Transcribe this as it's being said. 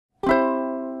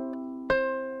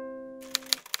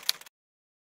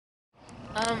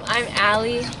I'm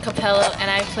Allie Capello,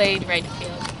 and I played right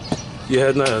field. You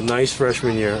had a nice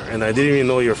freshman year, and I didn't even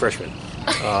know you were a freshman.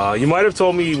 You might have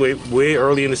told me way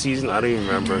early in the season. I don't even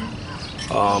remember.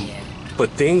 But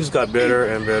things got better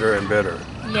and better and better.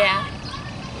 Yeah.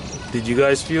 Did you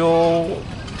guys feel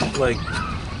like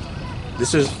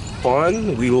this is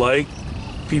fun? We like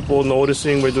people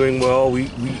noticing we're doing well. We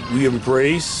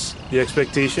embrace the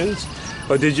expectations.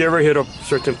 Or did you ever hit a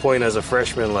certain point as a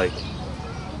freshman like,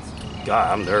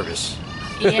 God, I'm nervous?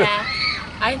 Yeah.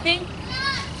 I think,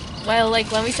 well,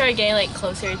 like when we started getting like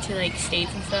closer to like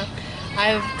states and stuff,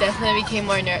 I definitely became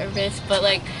more nervous. But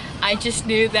like I just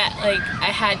knew that like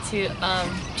I had to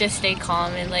just stay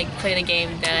calm and like play the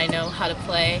game that I know how to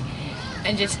play,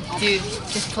 and just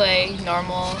play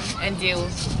normal and do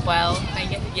well. I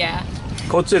guess, yeah.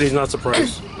 Coach said he's not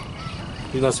surprised.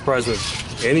 He's not surprised with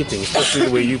anything, especially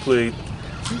the way you played.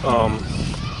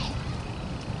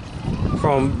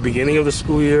 From beginning of the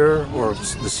school year or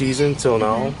the season till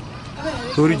now,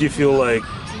 who did you feel like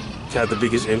had the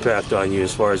biggest impact on you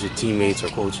as far as your teammates or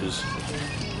coaches?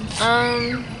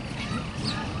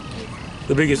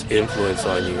 The biggest influence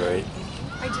on you, right?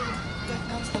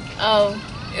 Oh,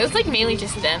 it was like mainly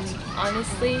just them,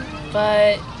 honestly,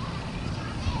 but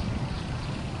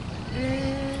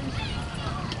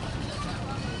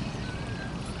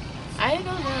I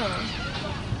don't know.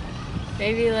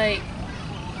 Maybe like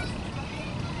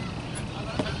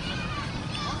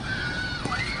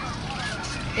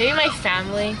my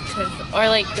family, or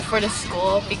like for the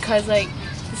school, because like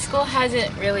the school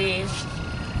hasn't really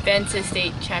been to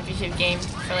state championship games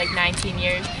for like 19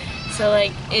 years. So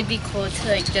like it'd be cool to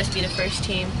like just be the first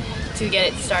team to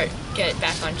get it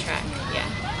back on track. Yeah.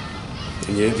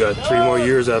 And you got 3 more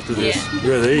years after this.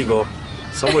 Yeah, there you go.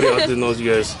 Somebody out there knows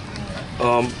you guys.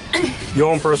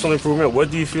 Your own personal improvement,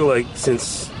 what do you feel like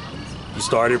since you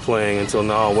started playing until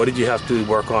now? What did you have to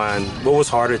work on? What was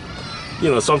harder? You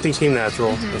know, some things came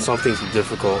natural and some things were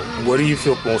difficult. What do you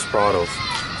feel most proud of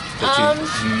that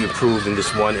you improved in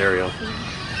this one area?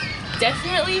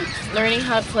 Definitely learning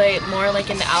how to play more like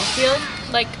in the outfield.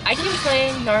 Like I can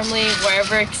play normally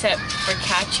wherever except for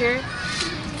catcher,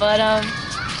 but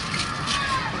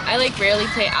I like rarely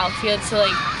play outfield, so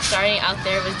like starting out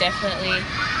there was definitely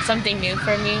something new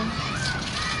for me.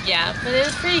 Yeah, but it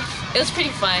was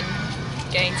pretty fun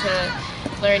getting to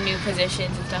learn new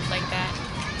positions and stuff like that.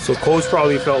 So coach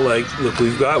probably felt like, look,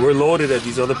 we're loaded at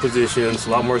these other positions, a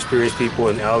lot more experienced people,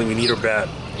 and Allie, we need her bat.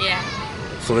 Yeah.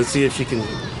 So let's see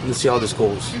how this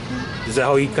goes. Is that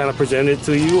how he kind of presented it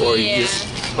to you, or yeah.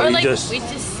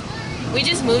 We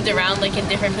just moved around like in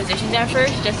different positions at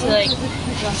first, just to like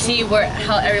see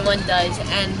how everyone does.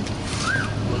 And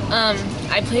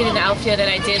I played in the outfield and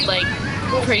I did like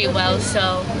pretty well,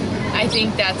 so I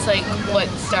think that's like what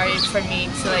started for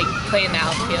me to like play in the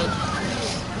outfield.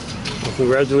 Well,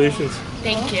 congratulations.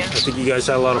 Thank you. I think you guys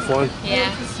had a lot of fun. Yeah.